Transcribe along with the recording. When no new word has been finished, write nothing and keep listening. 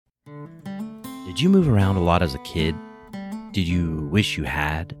Did you move around a lot as a kid? Did you wish you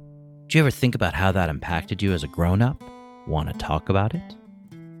had? Did you ever think about how that impacted you as a grown-up? Want to talk about it?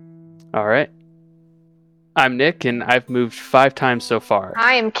 All right. I'm Nick, and I've moved 5 times so far.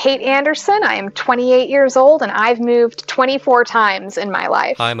 I am Kate Anderson. I am 28 years old, and I've moved 24 times in my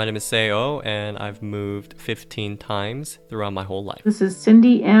life. Hi, my name is Seo, and I've moved 15 times throughout my whole life. This is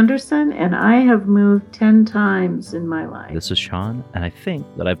Cindy Anderson, and I have moved 10 times in my life. This is Sean, and I think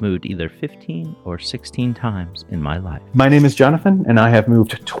that I've moved either 15 or 16 times in my life. My name is Jonathan, and I have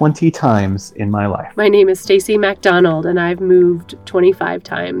moved 20 times in my life. My name is Stacy MacDonald, and I've moved 25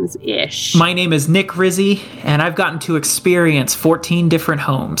 times-ish. My name is Nick Rizzi, and I've gotten to experience 14 different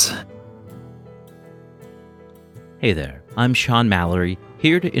homes. Hey there, I'm Sean Mallory,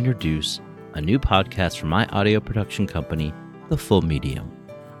 here to introduce a new podcast from my audio production company, The Full Medium.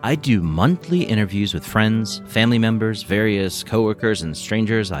 I do monthly interviews with friends, family members, various coworkers, and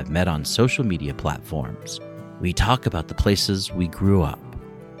strangers I've met on social media platforms. We talk about the places we grew up.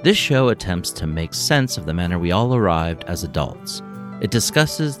 This show attempts to make sense of the manner we all arrived as adults. It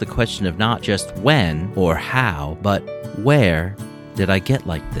discusses the question of not just when or how, but where did I get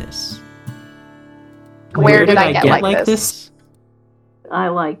like this? Where did I get like this? I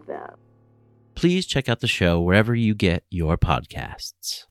like that. Please check out the show wherever you get your podcasts.